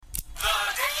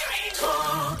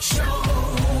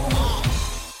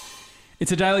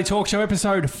It's a Daily Talk Show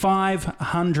episode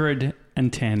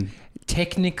 510.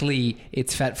 Technically,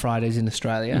 it's Fat Fridays in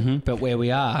Australia, but where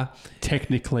we are...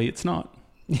 Technically, it's not.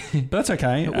 But that's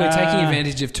okay. We're taking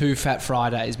advantage of 2 Fat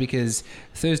Fridays because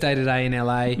Thursday today in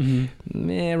LA,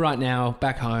 right now,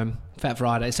 back home, Fat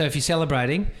Friday. So if you're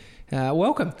celebrating...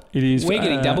 welcome. It is. We're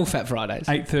getting double Fat Fridays.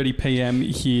 8:30 p.m.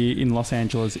 here in Los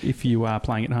Angeles if you are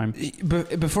playing at home.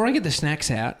 Before I get the snacks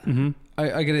out,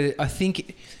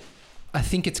 I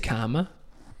think it's karma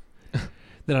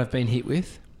that I've been hit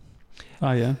with.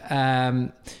 Oh, yeah?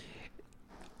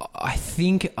 I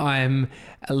think I'm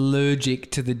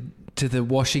allergic to the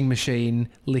washing machine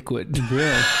liquid.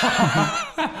 Really?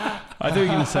 I thought you were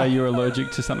going to say you're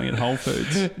allergic to something at Whole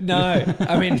Foods. No.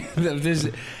 I mean,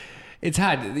 it's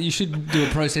hard. You should do a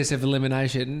process of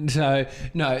elimination. So,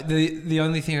 no, the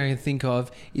only thing I can think of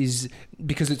is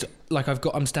because it's like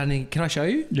I'm starting... Can I show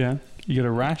you? Yeah. You got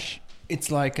a rash? It's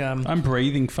like... I'm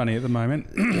breathing funny at the moment.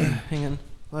 Hang on.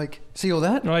 Like, see all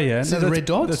that? Oh, yeah. See the red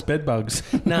dots? That's bed bugs.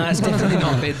 No, it's definitely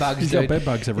not bed bugs, He's got bed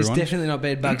bugs, everyone. It's definitely not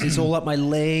bed bugs. It's all up my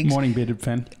legs. Morning, bearded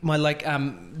fan. My,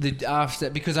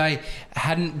 because I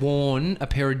hadn't worn a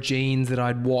pair of jeans that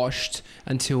I'd washed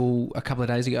until a couple of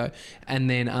days ago. And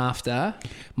then after,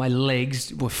 my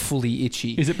legs were fully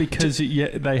itchy. Is it because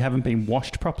they haven't been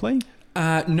washed properly?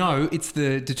 No, it's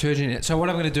the detergent in it. So what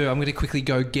I'm going to do, I'm going to quickly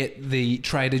go get the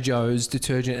Trader Joe's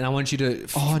detergent, and I want you to look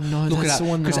that's it up. the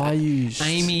one that I use.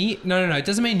 Amy, no, it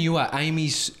doesn't mean you are.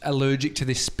 Amy's allergic to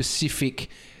this specific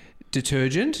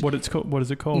detergent. What is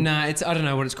it called? Nah, I don't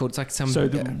know what it's called. It's like some... So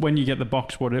when you get the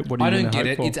box, what do you I don't get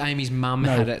it. For? It's Amy's mum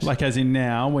had it. Like as in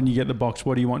now, when you get the box,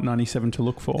 what do you want 97 to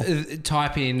look for?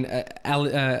 Type in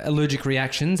allergic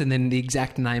reactions and then the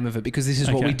exact name of it, because this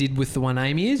is what we did with the one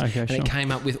Amy is. Okay, and it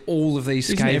came up with all of these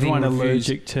scathing reviews. Isn't everyone reviews.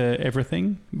 allergic to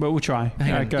everything? But we'll try.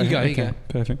 Hang on. Go. You Okay, go.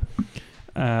 Perfect.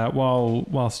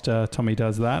 Whilst Tommy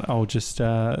does that, I'll just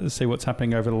see what's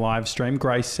happening over the live stream.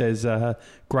 Grace says,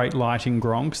 great lighting,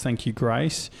 Gronks. Thank you,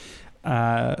 Grace.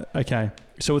 Okay.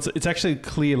 So it's actually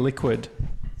clear liquid.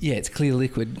 Yeah, it's clear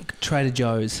liquid. Trader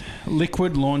Joe's.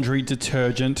 Liquid laundry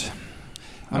detergent.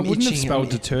 I wouldn't have spelled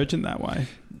detergent that way.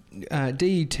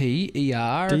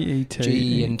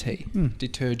 D-E-T-E-R-G-E-N-T.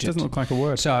 Detergent. Doesn't look like a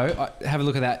word. So have a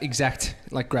look at that exact,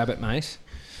 grab it, mate.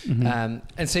 And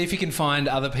see if you can find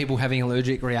other people having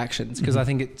allergic reactions, because I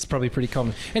think it's probably pretty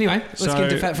common. Anyway, let's get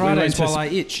into Fat Fridays while I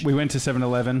itch. We went to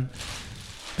 7-Eleven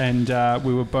and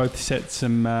we were both set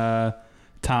some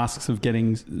tasks of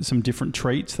getting some different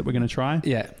treats that we're going to try.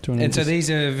 Yeah. And so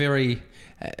these are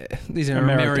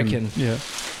American. Yeah.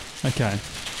 Okay.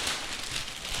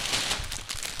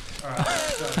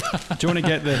 Do you want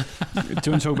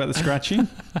to talk about the scratchy?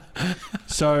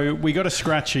 So we got a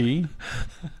scratchy,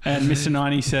 and Mr.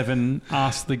 97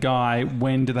 asked the guy,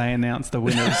 when do they announce the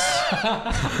winners?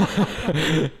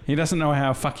 He doesn't know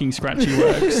how a fucking scratchy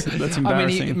works. That's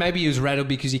embarrassing. I mean, maybe he was rattled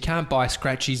because you can't buy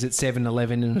scratchies at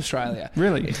 7-Eleven in Australia.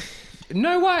 Really?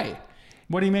 No way.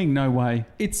 What do you mean, no way?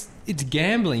 It's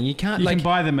gambling. You can't... You can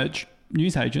buy them at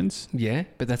newsagents. Yeah,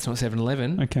 but that's not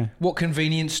 7-Eleven. Okay. What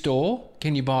convenience store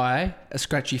can you buy a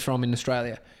scratchy from in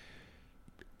Australia?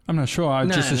 I'm not sure. I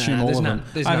just assume all of them.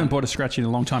 I haven't bought a scratchy in a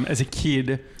long time. As a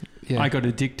kid, I got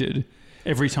addicted.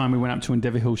 Every time we went up to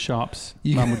Endeavour Hill shops,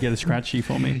 Mum would get a scratchy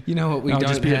for me. You know what we don't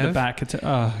just be have? At the back. It's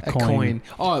a coin.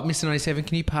 Oh, Mr. 97,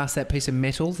 can you pass that piece of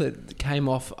metal that came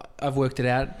off? I've worked it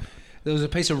out. There was a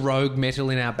piece of rogue metal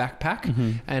in our backpack,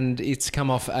 and it's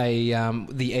come off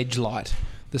the edge light.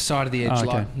 The side of the edge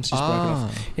light. It's just broken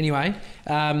off. Anyway,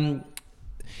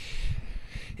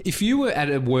 if you were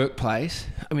at a workplace,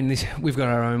 we've got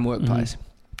our own workplace.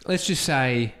 Let's just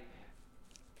say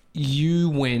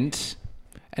you went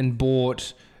and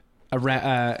bought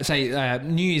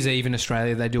New Year's Eve in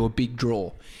Australia, they do a big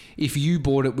draw. If you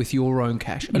bought it with your own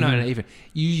cash, you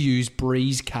used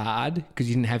Breeze card because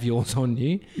you didn't have yours on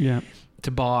you,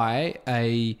 to buy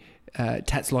a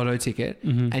Tats Lotto ticket,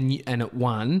 and it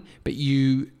won, but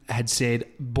you had said,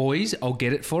 boys, I'll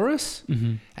get it for us,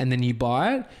 and then you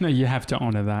buy it. No, you have to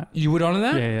honour that. You would honour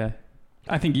that? Yeah.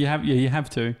 I think you have. Yeah, you have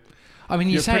to. I mean,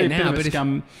 you say it now, but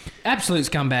absolute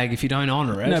scumbag if you don't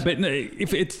honour it. No, but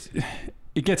if it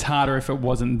gets harder if it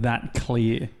wasn't that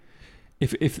clear.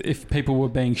 If people were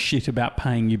being shit about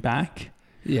paying you back.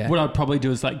 Yeah. What I'd probably do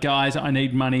is guys, I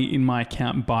need money in my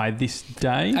account by this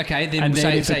day. Okay, then and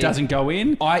then if it doesn't go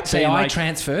in, I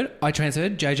transferred,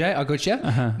 JJ, I got you.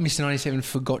 Mr. 97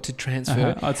 forgot to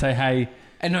transfer. I'd say, hey.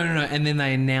 And no. And then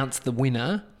they announced the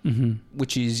winner,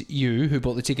 which is you who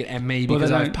bought the ticket and me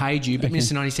because I've paid you. But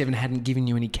Mr. 97 hadn't given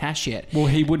you any cash yet. Well,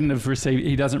 he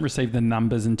doesn't receive the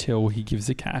numbers until he gives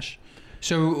the cash.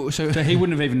 So he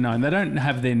wouldn't have even known. They don't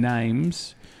have their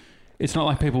names. It's not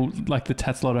like people like the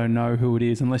Tats Lotto know who it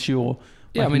is unless you're.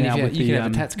 Yeah, like I mean, with you can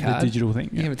have a Tats card. The digital thing.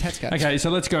 You can have a Tats card. Okay, so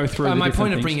let's go through. My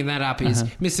point of things. bringing that up is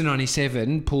Mr.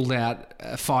 97 pulled out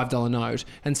a $5 note,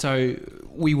 and so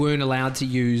we weren't allowed to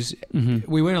use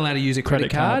a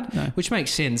credit card, no. which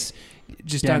makes sense.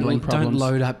 Just Gambling don't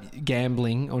load up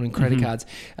gambling on credit cards.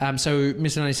 So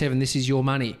Mr. 97, this is your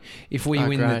money. If we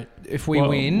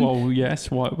win, well, yes.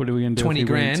 What are we going to do? 20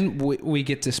 grand, we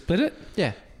get to split it.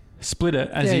 Yeah. Split it,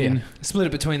 as in split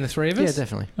it between the three of us. Yeah,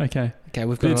 definitely. Okay. We've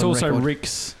got. But it's also record.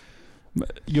 Rick's.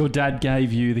 Your dad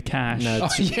gave you the cash. No. Oh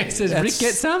yes, does Rick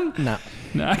get some? No.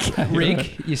 Okay.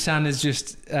 Rick, your son has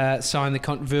just signed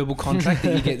the verbal contract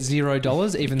that you get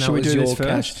 $0, even though it's your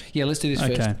cash. Yeah, let's do this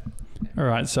first. Okay. All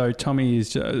right. So Tommy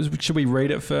is. Should we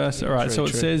read it first? All right. True.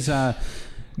 It says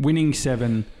winning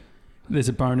 7. There's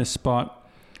a bonus spot.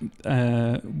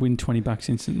 Win $20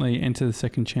 instantly. Enter the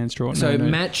second chance draw. So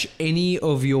match any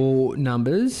of your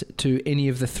numbers to any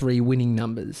of the 3 winning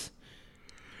numbers.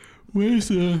 Where's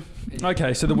the?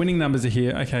 Okay. So the winning numbers are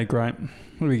here. Okay. Great.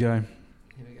 Here we go.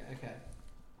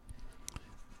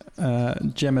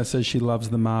 Okay. Gemma says she loves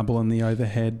the marble and the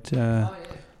overhead.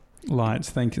 Lights.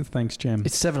 Thanks, Gem.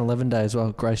 It's 7-Eleven day as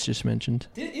well. Grace just mentioned.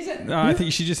 Is it? No, I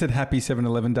think she just said happy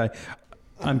 7-Eleven day.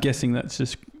 I'm guessing that's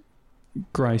just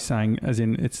Grace saying, as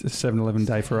in it's a 7-Eleven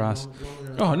day for us.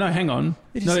 Oh no, hang on.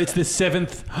 It's the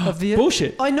 7th of the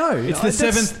bullshit. I know. It's the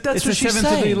 7th. That's it's what the 7th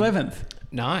saying. of the 11th.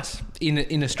 Nice.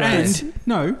 In Australia. And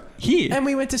no, here. And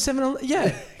we went to 7-Eleven.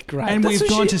 Yeah, great. And That's we've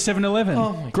what gone to 7-Eleven.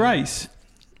 Oh my God. Grace,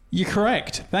 you're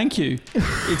correct. Thank you.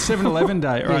 It's 7-Eleven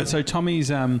day. All right. So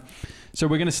Tommy's. So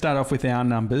we're going to start off with our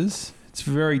numbers. It's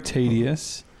very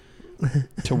tedious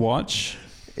to watch.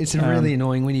 It's really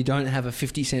annoying when you don't have a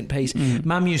 50-cent piece.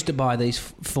 Mum used to buy these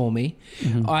for me.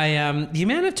 Mm-hmm. The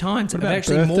amount of times I've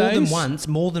actually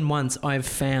more than once I've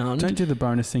found. Don't do the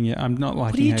bonus thing yet. I'm not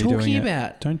liking how you're doing it. What are you talking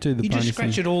about? Don't do the bonus thing. You just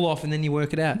scratch it all off and then you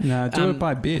work it out. No, do it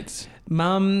by bits.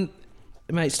 Mum,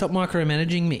 mate, stop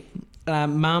micromanaging me.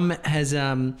 Mum has.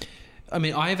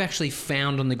 I have actually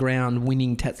found on the ground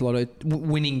winning Tats Lotto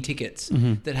winning tickets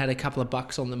that had a couple of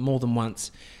bucks on them more than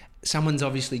once. Someone's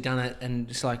obviously done it, and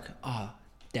it's like, oh,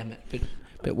 damn it,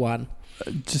 but won.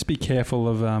 Just be careful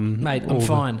of mate. I'm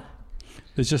fine.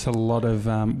 There's just a lot of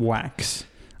wax.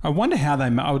 I wonder how they.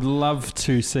 I would love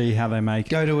to see how they make.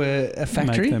 Go to a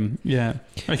factory. Make them. Yeah.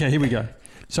 Okay. Here we go.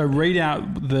 So read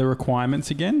out the requirements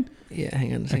again. Yeah.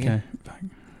 Hang on a second. Okay.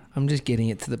 I'm just getting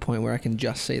it to the point where I can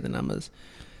just see the numbers.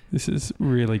 This is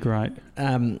really great.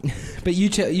 But you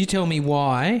tell me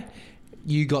why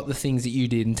you got the things that you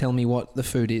did, and tell me what the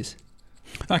food is.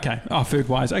 Okay. Oh, food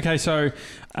wise. Okay. So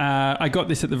I got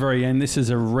this at the very end. This is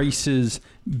a Reese's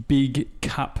Big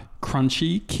Cup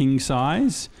Crunchy King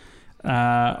Size.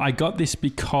 I got this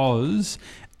because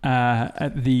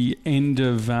at the end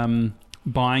of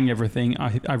buying everything,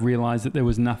 I realised that there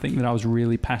was nothing that I was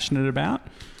really passionate about,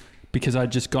 because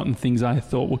I'd just gotten things I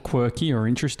thought were quirky or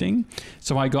interesting.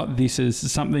 So I got this as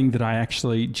something that I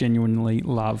actually genuinely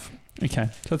love. Okay,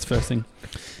 so that's the first thing.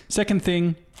 Second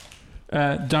thing,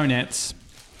 donuts.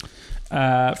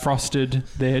 Frosted.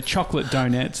 They're chocolate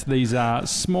donuts. These are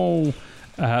small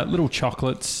little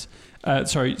chocolates.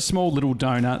 Small little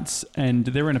donuts, and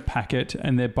they're in a packet,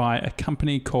 and they're by a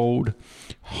company called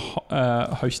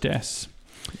Hostess.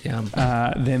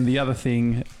 Yeah. Then the other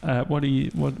thing, what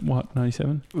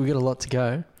 97? We've got a lot to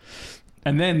go.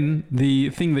 And then the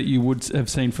thing that you would have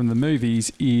seen from the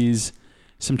movies is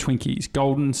some Twinkies,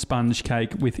 golden sponge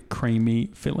cake with creamy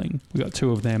filling. We got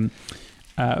 2 of them.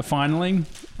 Finally,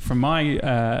 from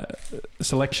my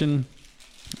selection,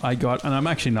 I got, and I'm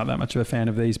actually not that much of a fan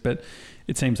of these, but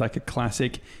it seems like a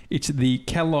classic. It's the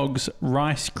Kellogg's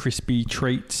Rice Krispie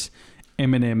Treats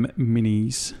M&M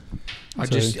Minis.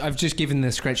 I've just given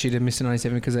the scratch sheet to Mr.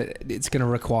 97 because it's going to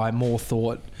require more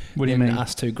thought than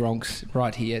us 2 gronks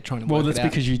right here trying to work it out. Well, that's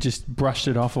because you just brushed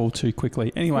it off all too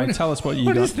quickly. Anyway, tell us what you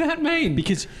got. What does that mean?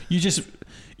 Because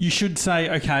you should say,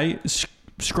 okay,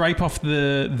 scrape off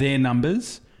their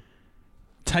numbers,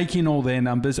 take in all their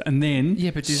numbers, and then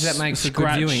but does that make for good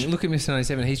viewing? Look at Mr.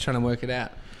 97. He's trying to work it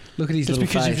out. Look at his little face.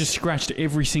 It's because you've just scratched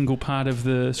every single part of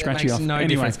the scratchy off. No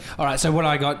difference. All right, so what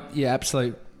I got,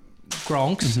 absolute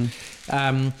gronks.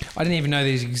 Mm-hmm. I didn't even know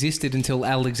these existed until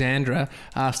Alexandra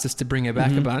asked us to bring her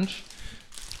back a bunch.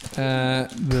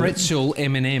 Pretzel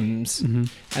M&Ms. Mm-hmm.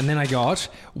 And then I got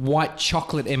white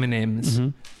chocolate M&Ms.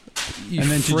 Mm-hmm.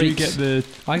 And then did you get the...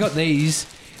 I got these.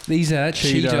 These are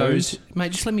Cheetos.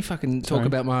 Mate, just let me fucking talk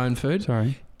about my own food.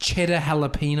 Sorry. Cheddar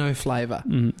jalapeno flavour.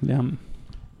 Yum.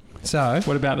 So,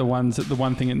 what about the one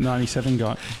thing that 97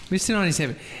 got? Mr.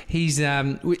 97,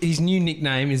 his new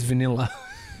nickname is Vanilla.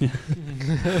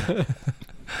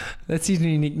 That's his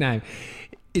new nickname.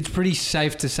 It's pretty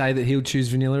safe to say that he'll choose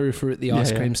vanilla if we're at the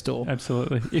ice cream store.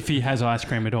 Absolutely. If he has ice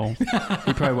cream at all.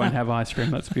 He probably won't have ice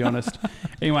cream, let's be honest.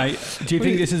 Anyway, do you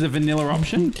think this is a vanilla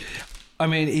option? I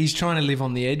mean, he's trying to live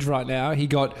on the edge right now. He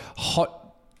got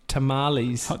hot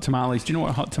tamales. Hot tamales. Do you know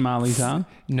what hot tamales are?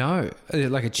 No.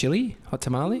 Like a chili? Hot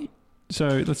tamale?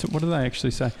 So what do they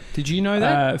actually say? Did you know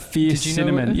that? Fierce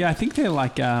cinnamon. Yeah, I think they're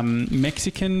like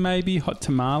Mexican maybe, hot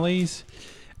tamales.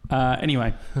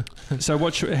 Anyway, so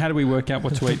how do we work out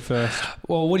what to eat first?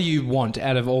 Well, what do you want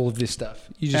out of all of this stuff?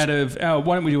 Why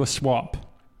don't we do a swap?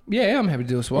 Yeah, I'm happy to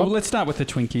do a swap. Well, let's start with the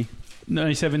Twinkie.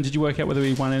 97, did you work out whether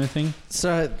we won anything?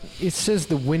 So it says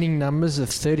the winning numbers are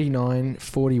 39,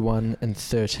 41 and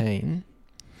 13.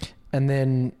 And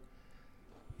then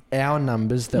our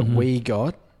numbers that we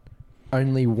got,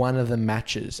 only one of them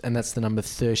matches, and that's the number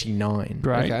 39.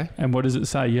 Great. Okay. And what does it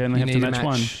say? You only have to match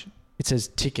one. It says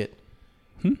ticket.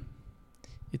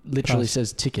 It literally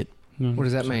says ticket. No, what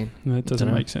does that mean? That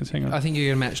doesn't make sense. Hang on. I think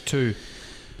you're going to match 2.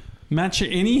 Match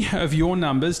any of your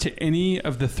numbers to any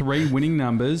of the 3 winning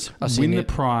numbers. Win the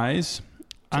prize.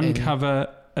 Uncover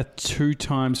a 2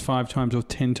 times, 5 times, or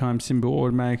 10 times symbol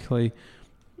automatically.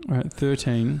 All right,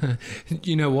 13.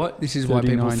 You know what? This is why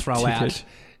people throw out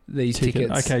these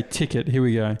tickets. Okay, ticket. Here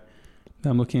we go.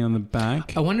 I'm looking on the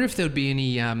back. I wonder if there would be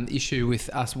any issue with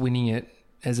us winning it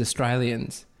as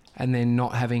Australians and then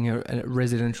not having a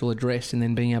residential address and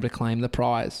then being able to claim the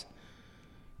prize.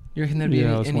 You reckon there'd be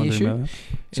any issue? About that.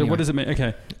 So what does it mean?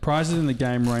 Okay, prizes in the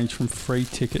game range from free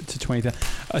ticket to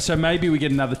 20,000. So maybe we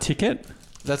get another ticket.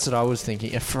 That's what I was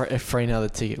thinking. A free another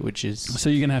ticket, which is... So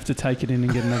you're going to have to take it in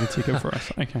and get another ticket for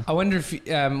us. Okay. I wonder if...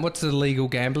 what's the legal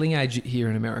gambling age here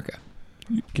in America?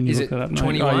 Can you look that up?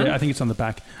 21? Oh, yeah, I think it's on the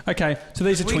back. Okay, so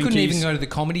these are Twinkies. We couldn't even go to the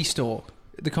comedy store.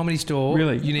 The comedy store,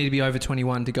 really? You need to be over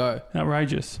 21 to go.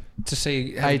 Outrageous. To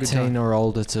see 18 or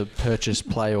older to purchase,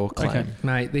 play or claim. Okay.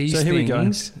 Mate, these so things... here we go.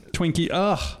 Twinkie,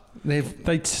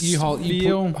 you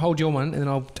hold your one and then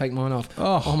I'll take mine off.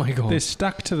 Oh my God. They're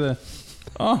stuck to the...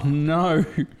 Oh no.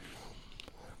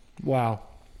 Wow.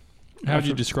 How would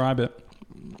you describe it?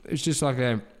 It's just like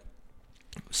a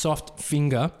soft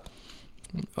finger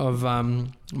of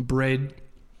bread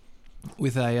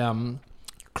with a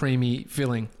creamy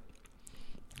filling.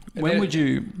 When would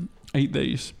you eat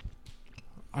these?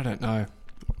 I don't know.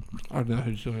 I don't know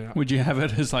who's doing that. Would you have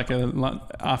it as like a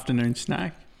afternoon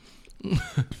snack?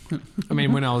 I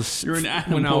mean, when I was You're an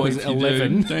adult when I was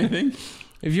 11, don't you think?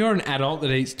 If you're an adult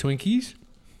that eats Twinkies,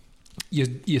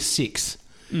 you're 6.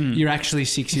 You're actually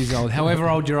 6 years old. However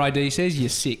old your ID says, you're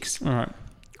 6. All right.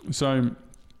 So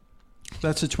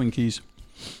that's the Twinkies.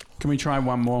 Can we try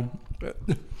one more?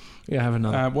 Yeah, have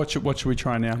another. What should we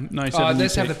try now? Let's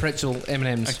have the pretzel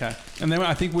M&Ms. Okay. And then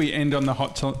I think we end on the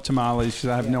hot tamales because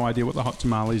I have no idea what the hot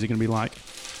tamales are going to be like.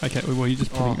 Okay. Well, you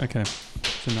just putting... Okay.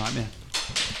 It's a nightmare.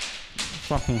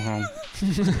 Fucking hell.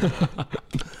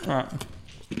 All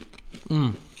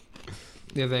right.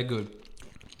 Yeah, they're good.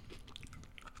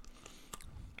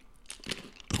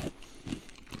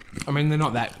 I mean, they're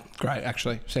not that great,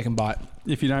 actually. Second bite.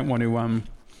 If you don't want to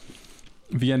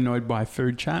be annoyed by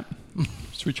food chat,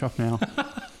 switch off now.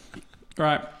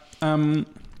 Right.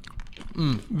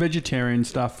 Vegetarian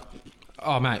stuff.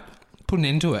 Oh, mate. Put an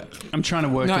end to it. I'm trying to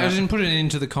work out. No, I didn't put it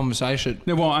into the conversation.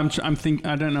 No, well, I'm thinking...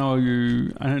 I don't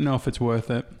know if it's worth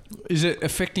it. Is it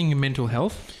affecting your mental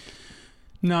health?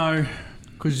 No.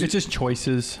 Because it's just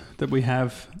choices that we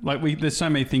have. Like there's so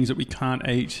many things that we can't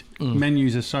eat.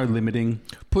 Menus are so limiting.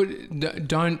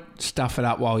 Don't stuff it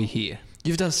up while you're here.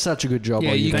 You've done such a good job.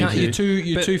 Yeah, you're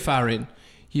too far in.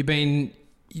 You've been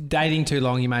dating too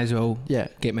long. You may as well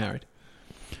get married.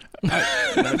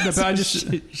 But I just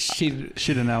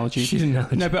shit analogy. Shit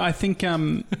analogy. No, but I think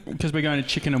because we're going to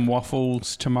Chicken and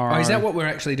Waffles tomorrow. Oh, is that what we're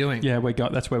actually doing? Yeah,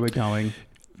 that's where we're going.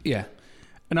 Yeah,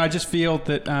 and I just feel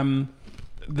that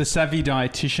the savvy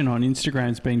dietitian on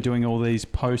Instagram's been doing all these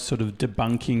posts, sort of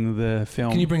debunking the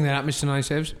film. Can you bring that up, Mr.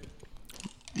 Nosebs?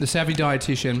 The savvy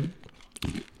dietitian.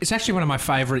 It's actually one of my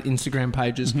favourite Instagram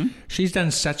pages. She's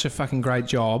done such a fucking great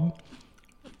job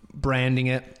branding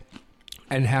it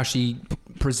and how she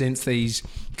presents these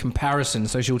comparisons.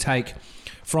 So she'll take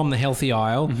from the healthy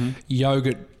aisle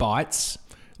yogurt bites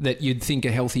that you'd think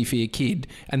are healthy for your kid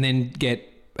and then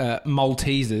get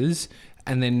Maltesers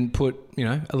and then put,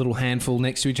 a little handful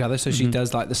next to each other. So she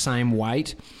does like the same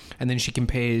weight and then she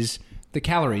compares the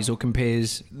calories or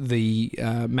compares the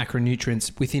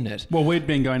macronutrients within it. Well, we'd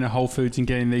been going to Whole Foods and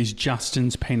getting these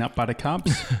Justin's peanut butter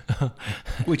cups,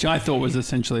 which I thought was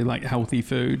essentially like healthy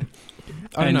food.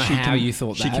 I don't know how you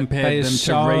thought that. She compared them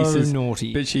to Reese's.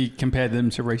 Naughty. But she compared them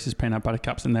to Reese's peanut butter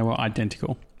cups and they were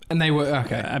identical. And they were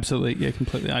okay. Absolutely, yeah,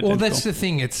 completely identical. Well, that's the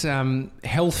thing. It's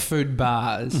health food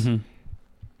bars.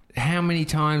 Mm-hmm. How many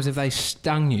times have they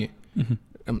stung you? Mm-hmm.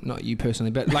 Not you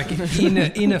personally, but like in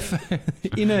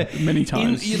a many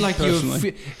times.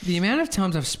 The amount of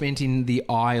times I've spent in the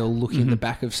aisle looking Mm-hmm. at the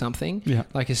back of something, Yeah.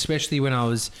 like especially when I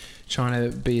was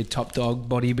trying to be a top dog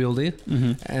bodybuilder,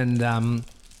 Mm-hmm. and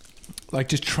like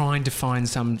just trying to find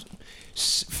some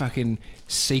fucking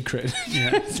secret.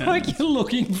 Yeah, It's like you're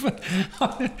looking for.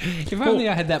 If only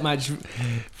I had that much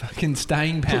fucking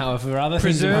staying power for other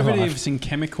things in my life. Preservatives and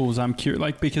chemicals, I'm curious,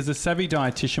 like, because the savvy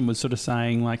dietitian was sort of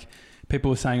saying, like, people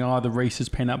were saying, oh, the Reese's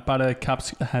peanut butter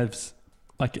cups has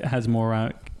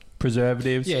more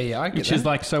preservatives. Yeah, I get which that. is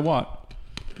like, so what?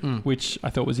 Mm. Which I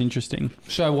thought was interesting.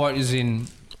 So what is in?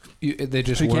 They're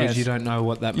just Who words. cares? You don't know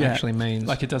what that Yeah. actually means.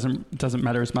 Like, it doesn't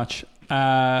matter as much.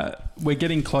 We're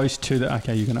getting close to the...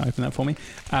 Okay, you're going to open that for me.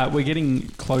 We're getting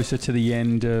closer to the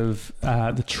end of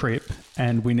the trip,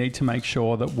 and we need to make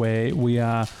sure that we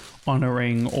are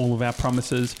honouring all of our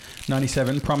promises.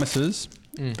 97 promises.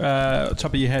 Top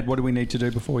of your head, what do we need to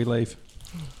do before we leave?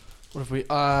 What have we?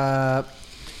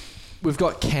 We've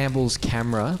got Campbell's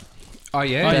camera. oh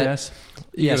yeah, Oh, yes.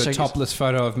 You got so a topless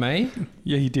photo of me.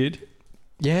 Yeah, he did.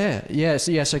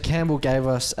 So Campbell gave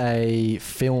us a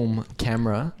film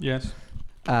camera. Yes.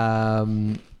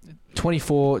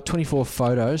 24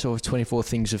 photos or 24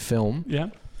 things of film. Yeah.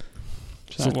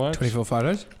 So that works. 24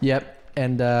 photos. Yep.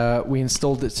 And we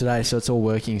installed it today, so it's all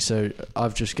working. So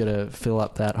I've just got to fill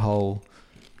up that whole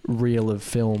reel of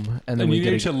film, and then And we you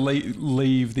get need to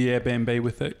leave the Airbnb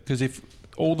with it, because if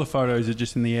all the photos are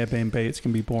just in the Airbnb, it's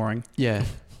going to be boring. Yeah.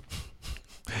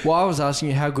 Well, I was asking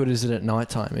you how good is it at night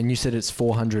time, and you said it's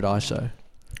 400 ISO.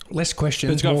 Less But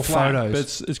questions, it's got more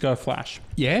photos. But it's got a flash.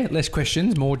 Yeah, less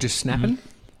questions, more just snapping.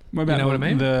 What about You know what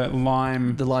I mean? the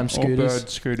Lime or scooters. Bird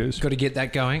scooters? Got to get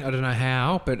that going. I don't know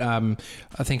how, but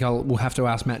I think we'll have to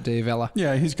ask Matt Diavella.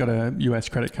 Yeah, he's got a US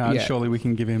credit card. Yeah. Surely we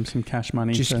can give him some cash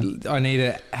money. I need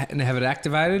to have it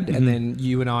activated, and then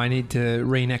you and I need to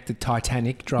reenact the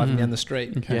Titanic driving down the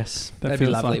street. Okay. Yes. That That'd be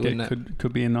feels lovely, like wouldn't it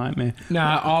could be a nightmare. No,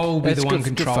 I'll be the one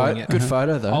controlling it. Good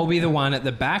photo, though. I'll be the one at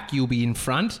the back. You'll be in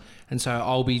front, and so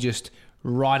I'll be just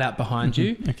right up behind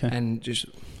you, Okay. and just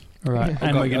All right.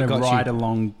 And we're going to ride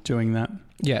along doing that.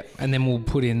 yeah, and then we'll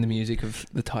put in the music of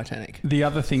the Titanic. The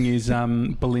other thing is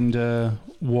Belinda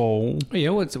Wall. Oh, yeah,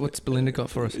 what's Belinda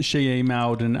got for us? She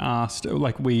emailed and asked,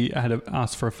 like, we had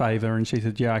asked for a favour, and she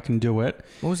said, yeah, I can do it.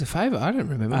 What was the favour? I don't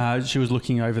remember. She was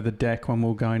looking over the deck when we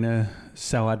were going to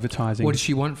sell advertising. What did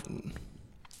she want?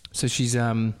 So she's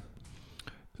I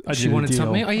she did a wanted deal.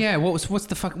 something. Oh yeah, what's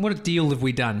the fuck? What a deal have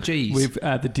we done?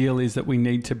 Jeez. The deal is that we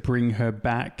need to bring her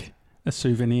back a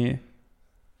souvenir.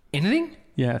 Anything?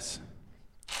 Yes.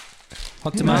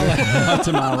 Hot tamale. Hot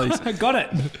tamales. I got it.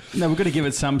 No, we've got to give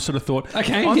it some sort of thought.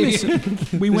 Okay. On this,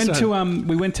 we went This to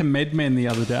MedMen the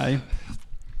other day.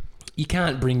 You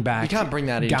can't bring back. You can't bring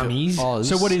that gummies. into Oz.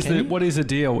 So what is can you? what is the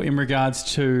deal in regards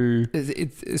to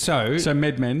So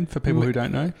MedMen for people who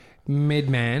don't know?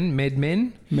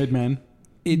 MedMen. MedMen.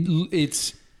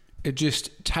 It's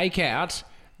just take out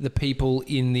the people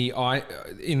in the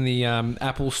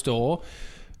Apple store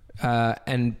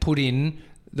and put in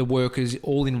the workers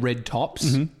all in red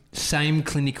tops. Same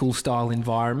clinical style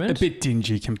environment. A bit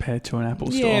dingy compared to an Apple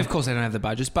store. Yeah, of course they don't have the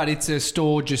budgets, but it's a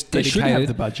store just They dedicated. should have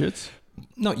the budgets.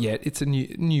 Not yet. It's a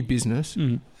new business.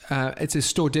 It's a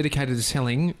store dedicated to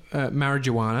selling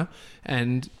marijuana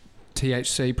and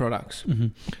THC products.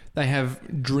 They have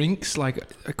drinks like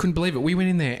I couldn't believe it. We went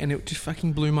in there and it just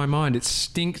fucking blew my mind. It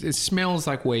stinks. It smells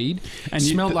like weed. And It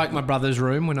smelled like my brother's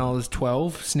room when I was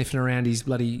 12, sniffing around his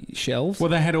bloody shelves. Well,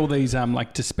 they had all these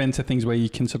like dispenser things where you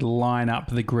can sort of line up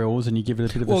the grills and you give it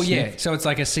a bit of a Well, sniff. yeah. So it's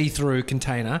like a see-through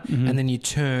container, and then you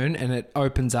turn and it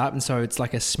opens up, and so it's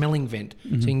like a smelling vent, so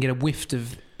you can get a whiff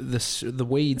of the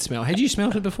weed smell. Had you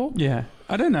smelled it before? Yeah.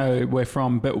 I don't know where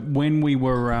from, but when we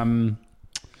were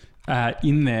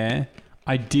in there,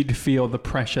 I did feel the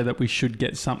pressure that we should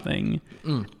get something.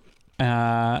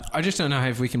 I just don't know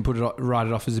if we can write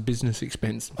it off as a business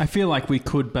expense. I feel like we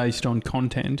could based on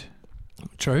content.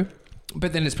 True,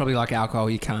 but then it's probably like alcohol.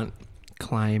 You can't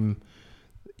claim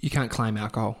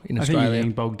alcohol in I think you're Australia,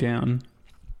 getting bogged down.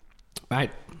 mate.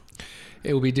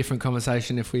 It will be a different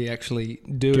conversation if we actually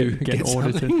do Get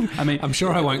audited. something. I mean, I'm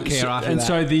sure I won't care after that.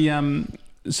 So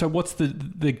so what's the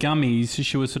gummies?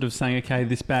 She was sort of saying, okay,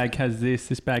 this bag has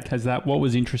this bag has that. What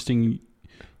was interesting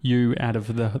you out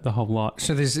of the whole lot?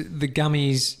 So there's the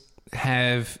gummies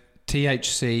have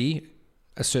THC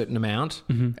a certain amount,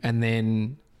 and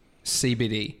then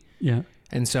CBD. Yeah.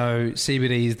 And so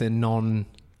CBD is the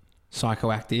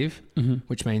psychoactive,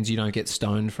 which means you don't get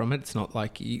stoned from it. It's not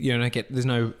like you don't get, there's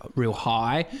no real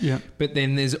high. Yeah. But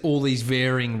then there's all these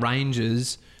varying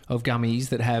ranges of gummies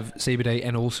that have CBD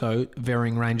and also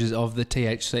varying ranges of the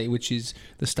THC, which is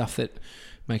the stuff that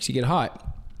makes you get high.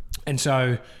 And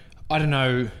so I don't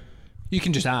know, you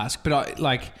can just ask, but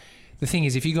the thing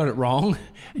is, if you got it wrong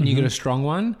and you got a strong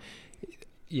one,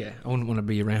 yeah, I wouldn't want to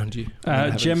be around you.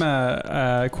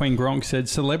 Gemma Queen Gronk said,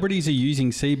 celebrities are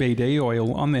using CBD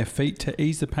oil on their feet to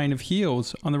ease the pain of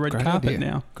heels on the red carpet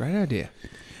now. Great idea.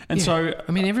 And so...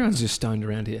 I mean, everyone's just stoned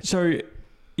around here. So,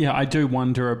 yeah, I do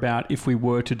wonder about if we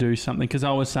were to do something, because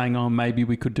I was saying, maybe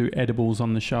we could do edibles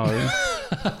on the show.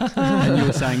 And you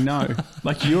were saying no.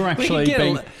 Like, you're actually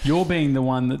you're being the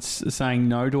one that's saying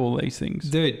no to all these things.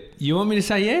 Dude, you want me to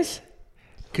say yes?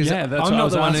 Because that's I'm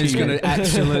not the one who's going you. to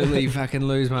absolutely fucking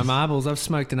lose my marbles. I've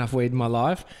smoked enough weed in my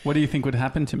life. What do you think would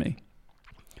happen to me?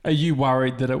 Are you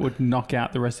worried that it would knock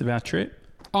out the rest of our trip?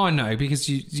 Oh, no, because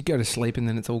you go to sleep and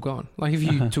then it's all gone. Like, if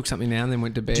you took something now and then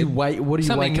went to bed. What do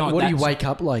you wake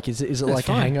up like? Is it like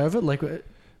fine. A hangover? Like,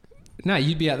 no,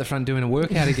 you'd be out the front doing a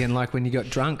workout again, like when you got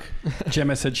drunk.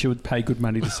 Gemma said she would pay good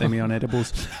money to see me on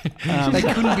edibles. They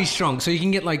couldn't be strong. So you can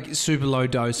get like super low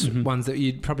dose ones that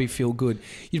you'd probably feel good.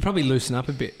 You'd probably loosen up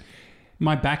a bit.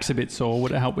 My back's a bit sore.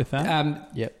 Would it help with that?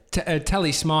 Yep.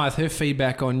 Tally Smythe, her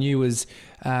feedback on you was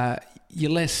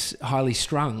you're less highly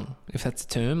strung, if that's a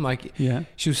term. Like,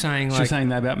 she was saying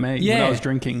that about me when I was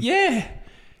drinking. Yeah.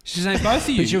 She's saying both of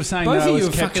you. But she was saying both that I was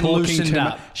kept kept fucking talking loosened too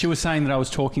up. much. She was saying that I was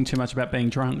talking too much about being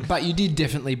drunk. But you did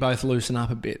definitely both loosen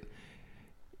up a bit.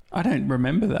 I don't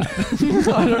remember that.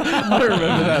 I don't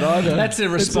remember that either. That's a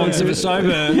response of a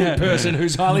sober person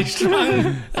who's highly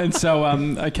strung. And so,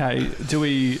 okay,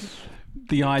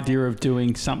 the idea of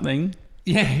doing something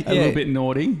a little bit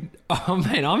naughty. Oh,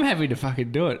 man, I'm happy to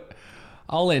fucking do it.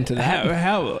 I'll enter that.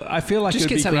 How I feel like just it'd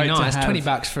get be something great nice, to have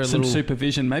 $20 for some little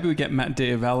supervision. Maybe we get Matt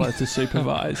Diavella to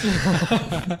supervise.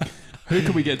 Who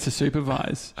could we get to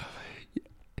supervise?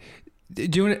 Do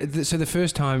you want? So the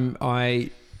first time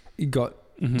I got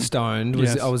stoned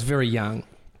was I was very young,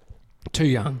 too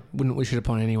young. Wouldn't wish it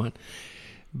upon anyone,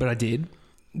 but I did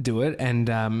do it, and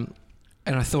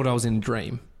I thought I was in a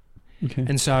dream,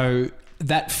 and so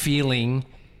that feeling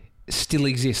still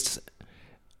exists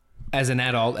as an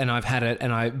adult, and I've had it,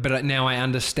 but now I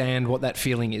understand what that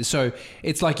feeling is. So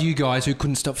it's like you guys who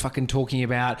couldn't stop fucking talking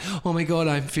about, oh my God,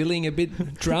 I'm feeling a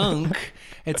bit drunk.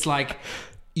 It's like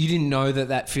you didn't know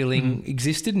that feeling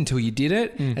existed until you did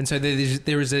it. And so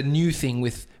there is a new thing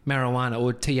with marijuana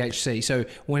or THC. So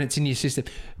when it's in your system,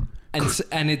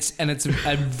 and it's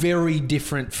a very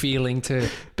different feeling to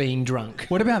being drunk.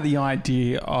 What about the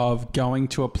idea of going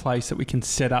to a place that we can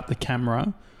set up the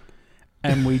camera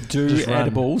and we do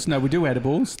edibles? No, we do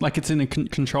edibles. Like, it's in a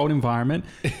controlled environment,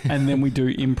 and then we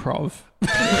do improv.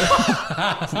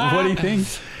 What do you think?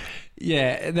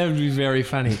 Yeah, that would be very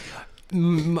funny.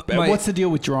 What's the deal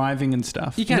with driving and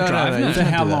stuff? You can't drive. No, for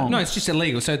how long? No, it's just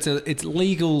illegal. So it's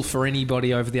legal for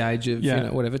anybody over the age of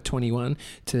 21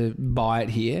 to buy it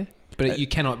here. But you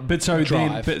cannot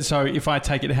drive. So if I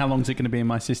take it, how long is it going to be in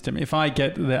my system? If I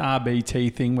get the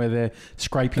RBT thing where they're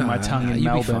scraping my tongue in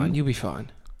Melbourne... You'll be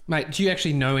fine. Mate, do you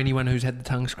actually know anyone who's had the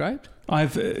tongue scraped?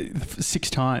 I've 6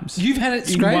 times. You've had it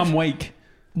scraped? In 1 week.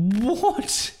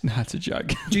 What? No, it's a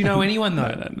joke. Do you know anyone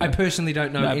though? No. I personally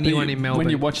don't know anyone in Melbourne. When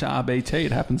you watch RBT,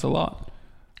 it happens a lot.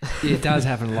 It does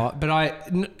happen a lot.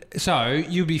 So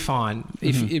you'll be fine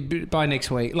if by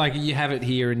next week. Like, you have it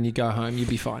here and you go home, you'll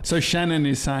be fine. So Shannon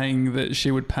is saying that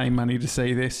she would pay money to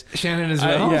see this. Shannon as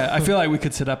well? Yeah, I feel like we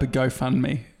could set up a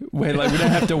GoFundMe where we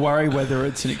don't have to worry whether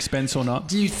it's an expense or not.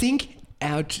 Do you think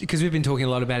because we've been talking a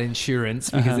lot about insurance,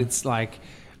 because it's like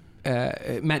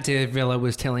Matt Diavella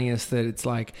was telling us that it's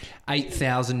like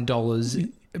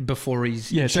 $8,000 before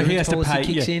his insurance policy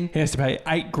kicks in. He has to pay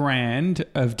 $8,000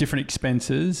 of different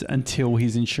expenses until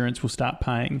his insurance will start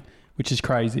paying, which is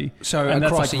crazy. So and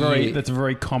across that's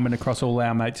very common across all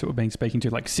our mates that we've been speaking to,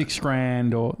 like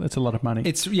 $6,000, or that's a lot of money.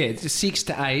 It's 6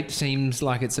 to 8 seems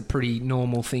like it's a pretty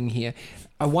normal thing here.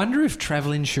 I wonder if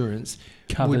travel insurance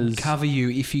would cover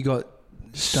you if you got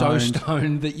so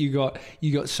stoned that you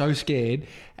got so scared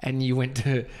and you had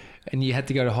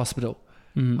to go to hospital.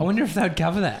 I wonder if they'd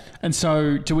cover that. And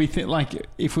so, do we think, like,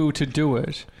 if we were to do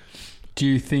it, do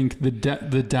you think the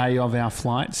day of our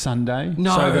flight, Sunday?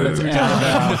 No, so that it's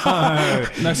out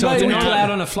of no. So you're not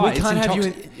allowed on a flight. We can't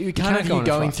have you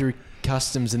going through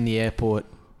customs in the airport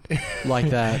like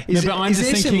that. Is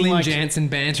there some Lynn Jansen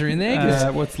banter in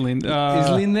there? What's Lynn? Is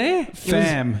Lynn there?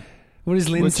 Fam. What does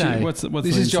Lynn say? What's this Lynn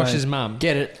is Josh's say? mum.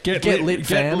 Get lit, fam.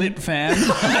 Get lit, fam. Is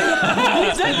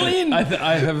that Lynn?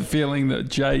 I have a feeling that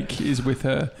Jake is with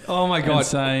her. Oh my god!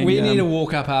 Saying, we need to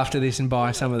walk up after this and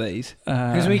buy some of these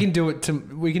because we can do it.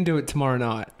 We can do it tomorrow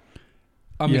night.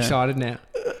 I'm excited now.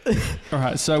 All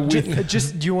right, so with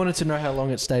just do you want it to know how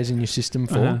long it stays in your system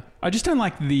for? I just don't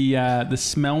like the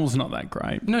smell's not that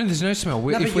great. No, there's no smell. No,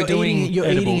 if we're doing you're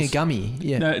edibles. eating a gummy.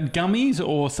 Yeah. No, gummies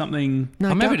or something. No,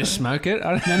 I'm happy to smoke it.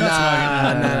 I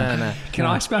don't, No. Can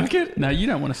I smoke it? No, you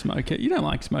don't want to smoke it. You don't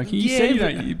like smoking. You Yeah, said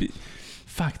you but- don't.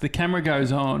 Fuck, the camera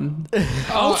goes on.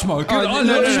 I'll smoke it. No,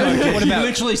 What you about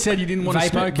literally said you didn't want to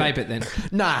smoke vape it then?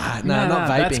 Nah, No, not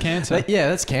vaping. that's cancer.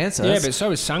 That's cancer. Yeah, but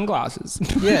so is sunglasses.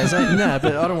 No,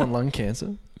 but I don't want lung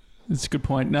cancer. That's a good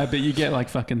point. No, but you get like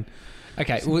fucking...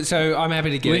 Okay, well, so I'm happy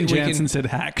to get Lynn it. Jansen said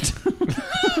hacked.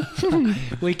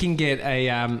 We can get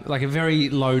a like a very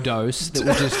low dose that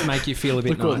will just make you feel a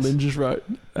bit Look what nice. Lynn just wrote.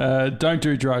 Don't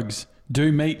do drugs.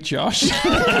 Do meat, Josh.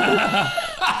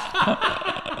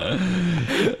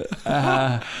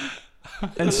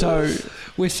 And so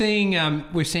we're seeing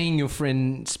your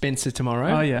friend Spencer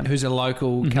tomorrow. Oh, yeah. Who's a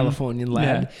local Californian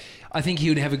lad. Yeah. I think he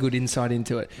would have a good insight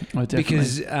into it. Oh, definitely.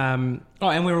 Because and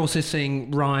we're also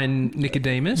seeing Ryan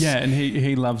Nicodemus. yeah, and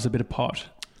he loves a bit of pot.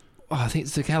 Oh, I think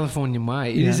it's the Californian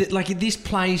way. Yeah. Is it like this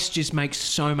place just makes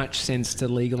so much sense to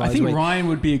legalize? I think weed. Ryan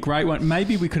would be a great one.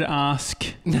 Maybe we could ask.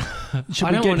 Should I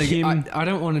we don't get want to. him I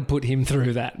don't want to put him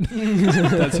through that.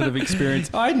 that sort of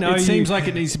experience? I know. It seems like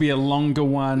it needs to be a longer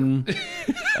one.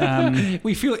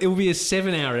 We feel it will be a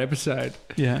 7-hour episode.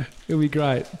 Yeah, It'll be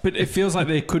great. but it feels like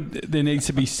there needs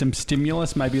to be some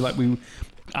stimulus. Maybe like we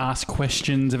ask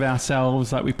questions of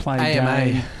ourselves, like we play a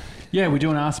AMA. game. Yeah, we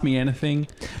do an Ask Me Anything.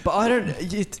 But I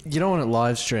don't. You don't want it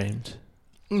live streamed.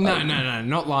 No,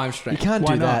 not live stream. You can't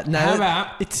Why do not? that. No, How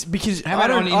about- it's because how I about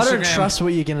don't. on I don't Instagram? trust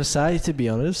what you're going to say. To be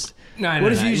honest. No,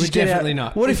 What if you we're just get definitely out,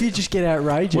 not. What if you just get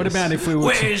outrageous? What about if we were?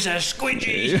 Where's the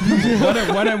squidgy?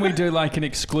 Why don't we do like an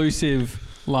exclusive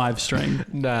live stream?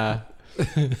 Nah.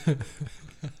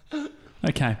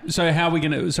 Okay, so how are we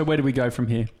gonna? So where do we go from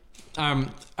here?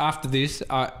 After this,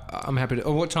 I'm happy to.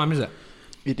 Oh, what time is it?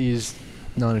 It is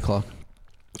 9 o'clock.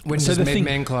 When So does the thing-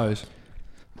 MedMan close?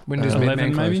 When does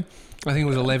 11 MedMan close? maybe. I think it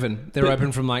was 11. They're But-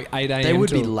 open from like 8 a.m. They would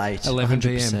to be late. 11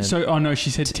 p.m. 100%. So no, she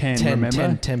said 10. 10,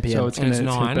 remember? 10 p.m. So it's And gonna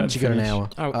it's 9. about You got an finish. hour.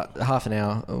 Oh. Half an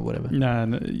hour or whatever.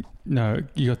 No,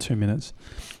 you got 2 minutes.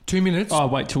 2 minutes. Oh,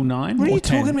 wait till 9. What are or you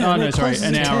 10? talking about? Oh no, It sorry, closes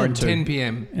an at hour 10. and 2. 10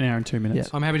 p.m. An hour and 2 minutes.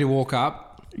 I'm happy to walk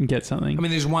up. And get something. I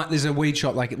mean, there's a weed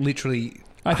shop like literally.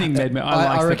 I think MedMan. I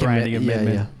like the reckon branding of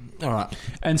MedMan. Yeah. All right.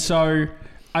 And so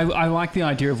I like the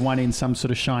idea of one in some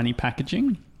sort of shiny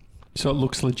packaging, so it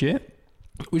looks legit.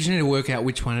 We just need to work out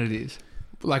which one it is.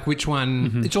 Like which one.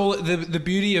 Mm-hmm. It's all the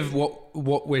beauty of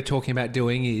what we're talking about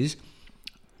doing is.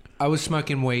 I was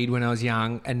smoking weed when I was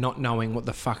young and not knowing what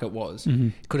the fuck it was. Mm-hmm.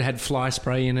 It could have had fly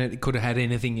spray in it. It could have had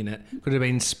anything in it. It could have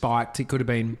been spiked. It could have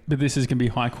been... But this is going to be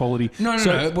high quality. No.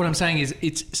 So- What I'm saying is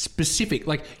it's specific.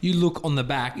 Like you look on the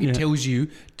back, it Yeah. tells you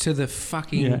to the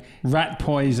fucking... Yeah, rat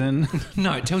poison.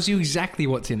 No, it tells you exactly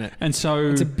what's in it. And so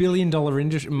It's $1 billion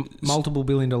industry, multiple $1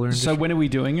 billion industry. So when are we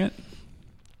doing it?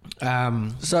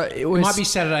 So it It might be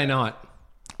Saturday night.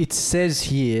 It says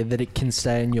here that it can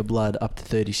stay in your blood up to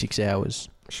 36 hours.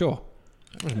 Sure.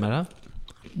 Doesn't matter.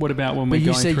 What about when But we're you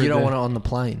going said through you don't the- want it on the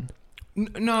plane.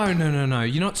 No.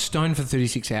 You're not stoned for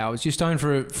 36 hours. You're stoned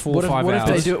for 4 What or 5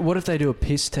 if hours. what if they do a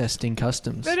piss test in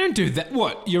customs? They don't do that.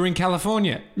 What? You're in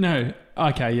California. No.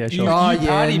 Okay, yeah, sure. You-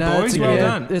 party, boys. Well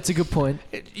done. That's a good point.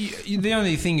 The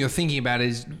only thing you're thinking about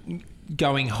is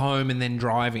going home and then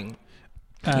driving.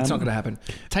 It's not going to happen.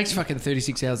 It takes fucking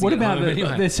 36 hours to What get about home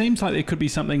anyway. there seems like there could be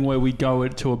something where we go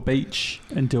to a beach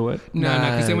and do it. No,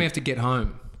 because then No. we have to get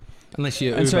home. Unless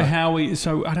you And so Uber. how we?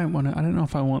 So I don't know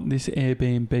if I want this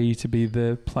Airbnb to be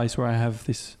the place where I have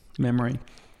this memory.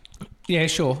 Yeah,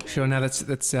 sure. No, that's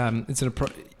it's an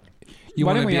appro- You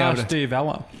Why want don't to we be able ask to.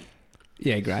 Diavella?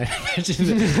 Yeah, great. Do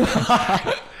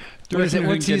you reckon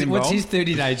we can get What's his involved?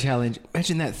 30-day challenge?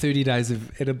 Imagine that 30 days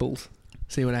of edibles.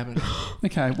 See what happens.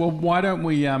 Okay, well, why don't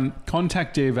we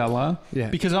contact Diavella? Yeah.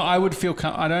 Because I would feel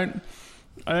I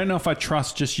don't know if I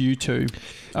trust just you two.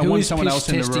 I Who want is someone piss else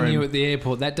in the testing room. you at the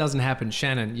airport? That doesn't happen,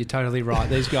 Shannon. You're totally right.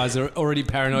 These guys are already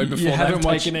paranoid before they've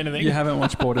taken anything. You haven't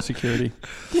watched Border Security.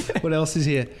 What else is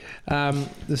here?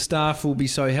 The staff will be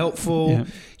so helpful.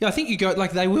 Yeah, I think you go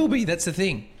like they will be. That's the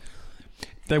thing.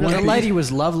 They The want lady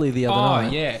was lovely the other Oh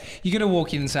night. yeah, you're gonna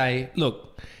walk in and say,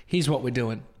 "Look, here's what we're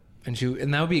doing," and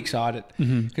they'll be excited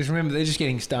because remember they're just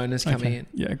getting stoners coming in.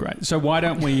 Yeah, great. So why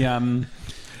don't we?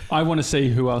 I want to see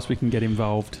who else we can get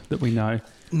involved that we know.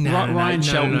 Ryan No,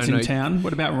 Shelton's in town.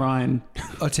 What about Ryan?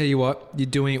 I'll tell you what, you're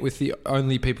doing it with the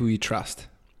only people you trust.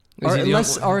 I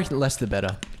reckon less the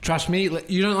better. Trust me,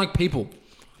 you don't like people.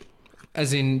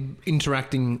 As in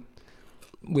interacting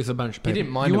with a bunch of people. He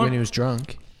didn't mind it when he was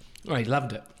drunk. Oh, he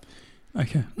loved it.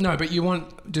 Okay. No, but you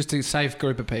want just a safe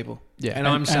group of people. Yeah. And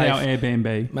I'm safe. And our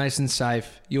Airbnb. Mason's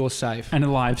safe. You're safe. And a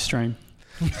live stream.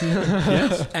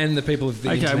 Yes. And the people of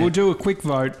the internet. We'll do a quick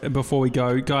vote before we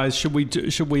go. Guys, should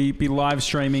we be live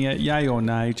streaming it, yay or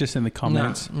nay? Just in the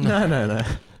comments. No.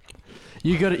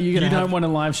 You don't want to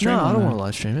live stream? No, I don't want to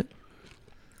live stream it.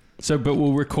 So, but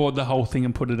we'll record the whole thing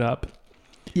and put it up.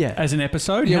 Yeah. As an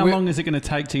episode? Yeah, how long is it going to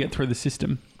take to get through the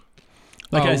system?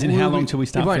 Like, as in how long till we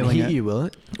start feeling it? It won't feeling hit it? you, will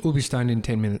it? We'll be stoned in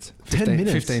 10 minutes. 10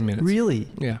 minutes? 15 minutes. Really?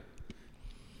 Yeah.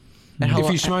 And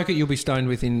If you smoke it, you'll be stoned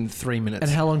within 3 minutes.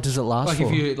 And how long does it last like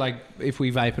for? if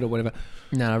we vape it or whatever,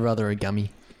 No, I'd rather a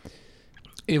gummy.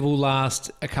 it will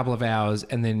last a couple of hours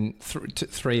and then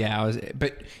 3 hours.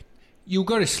 But you'll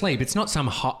go to sleep. It's not some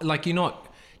hot, like you're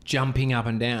not jumping up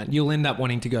and down. You'll end up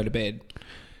wanting to go to bed,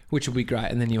 which will be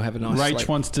great, and then you'll have a nice Rach sleep.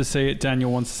 wants to see it.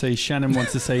 Daniel wants to see. Shannon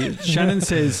wants to see it. Shannon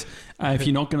says if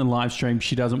you're not going to live stream,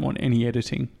 she doesn't want any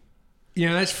editing.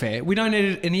 Yeah, that's fair. We don't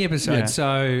edit any episodes,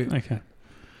 so Okay.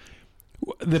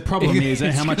 The problem is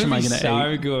how much am I going to eat?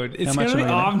 So good. It's going to be.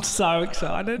 I'm so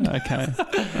excited. Okay.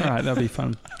 All right, that'll be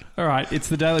fun. All right, it's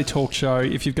the Daily Talk Show.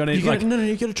 If you've got any, You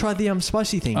got to try the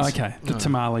spicy things. Okay, the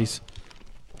tamales.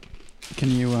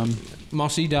 Can you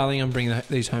Mossy, darling, I'm bringing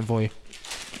these home for you.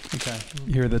 Okay.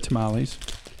 Here are the tamales.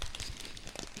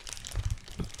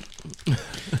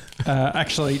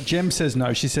 Actually, Jem says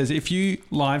no. She says if you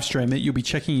live stream it, you'll be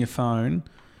checking your phone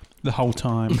the whole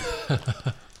time.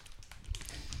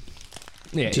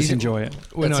 Yeah, just enjoy it.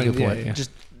 That's a good point. Yeah.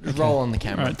 Just roll on the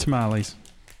camera. All right, tamales.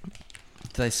 Do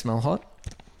they smell hot?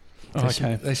 Oh,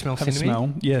 okay. They smell Have a cinnamon.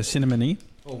 smell. Yeah, cinnamony.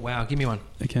 Oh wow, give me one.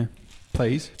 Okay,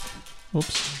 please.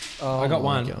 Oops. Oh, I got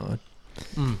one. God.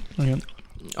 Okay.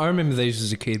 I remember these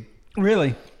as a kid.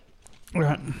 Really?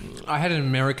 Right. I had an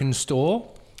American store.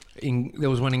 There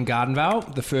was one in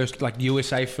Gardenvale, the first like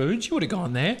USA Foods. You would have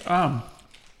gone there. I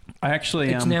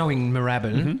actually. It's now in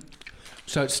Moorabbin. Mm-hmm.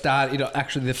 So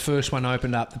actually the first one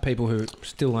opened up. The people who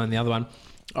still own the other one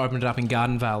opened it up in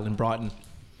Gardenvale in Brighton.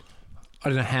 I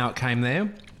don't know how it came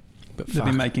there, but They've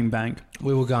been making bank.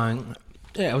 we were going.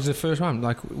 Yeah, it was the first one.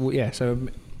 Like yeah, so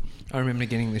I remember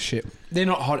getting this shit. They're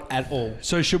not hot at all.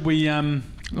 So should we,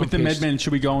 with the MedMen,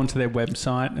 should we go onto their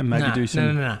website and maybe do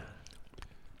some? No.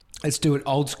 Let's do it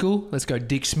old school. Let's go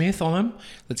Dick Smith on them.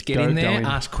 Let's get in there,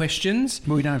 ask questions.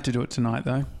 Well, we don't have to do it tonight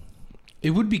though. It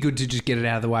would be good to just get it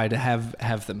out of the way to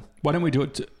have them. Why don't we do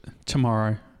it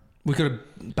tomorrow? We've got a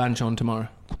bunch on tomorrow.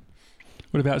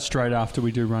 What about straight after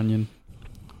we do Runyon?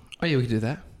 Oh yeah, we could do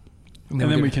that. And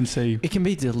then we can see. It can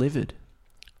be delivered.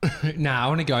 Nah, I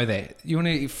want to go there. You want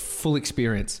a full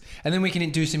experience. And then we can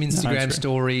do some Instagram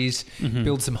stories,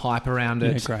 build some hype around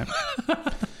it. Yeah, great.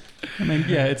 I mean,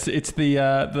 yeah, it's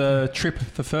the trip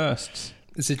for firsts.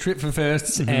 It's a trip for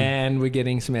firsts and we're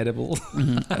getting some edibles.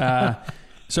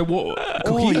 So what?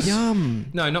 Oh, Cookies? yum.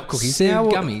 No, not cookies.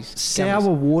 Sour, They're gummies.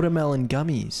 Sour watermelon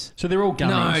gummies. So they're all gummies?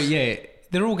 No, yeah.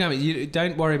 They're all gummies. You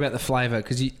don't worry about the flavour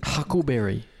because you...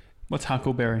 Huckleberry. What's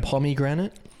huckleberry?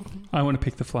 Pomegranate. I want to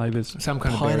pick the flavours. Some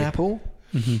kind of berry. Pineapple.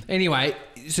 Anyway,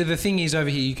 so the thing is over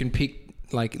here you can pick,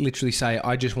 like literally say,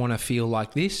 I just want to feel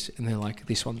like this. And they're like,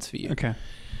 this one's for you. Okay.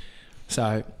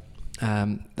 So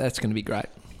that's going to be great.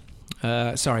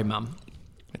 Sorry, Mum.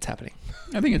 It's happening.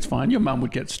 I think it's fine. Your mum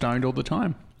would get stoned all the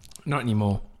time. Not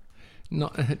anymore.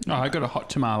 Not. Oh, I got a hot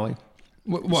tamale.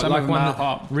 What? Some Like of them one are that,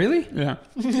 hot. Really? Yeah.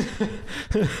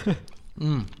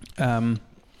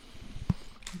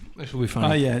 This will be funny.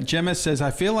 Oh, yeah. Gemma says,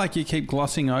 I feel like you keep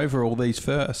glossing over all these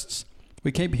firsts.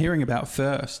 We keep hearing about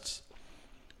firsts.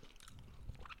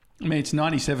 I mean, it's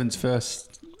 97's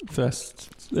firsts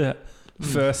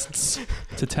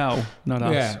to tell, not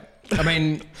us. Yeah. I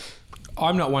mean,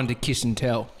 I'm not one to kiss and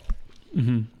tell.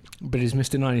 But is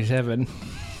Mr. 97?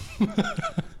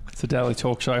 It's the Daily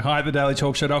Talk Show. Hi at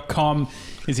thedailytalkshow.com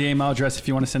is the email address. If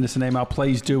you want to send us an email,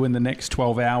 please do in the next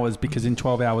 12 hours because in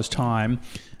 12 hours' time,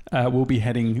 we'll be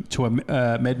heading to a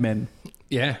MedMen.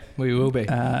 Yeah, we will be.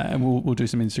 And we'll do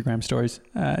some Instagram stories.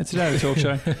 It's the Daily Talk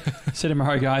Show. See you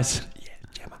tomorrow, guys.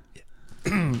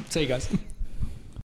 Yeah. See you guys.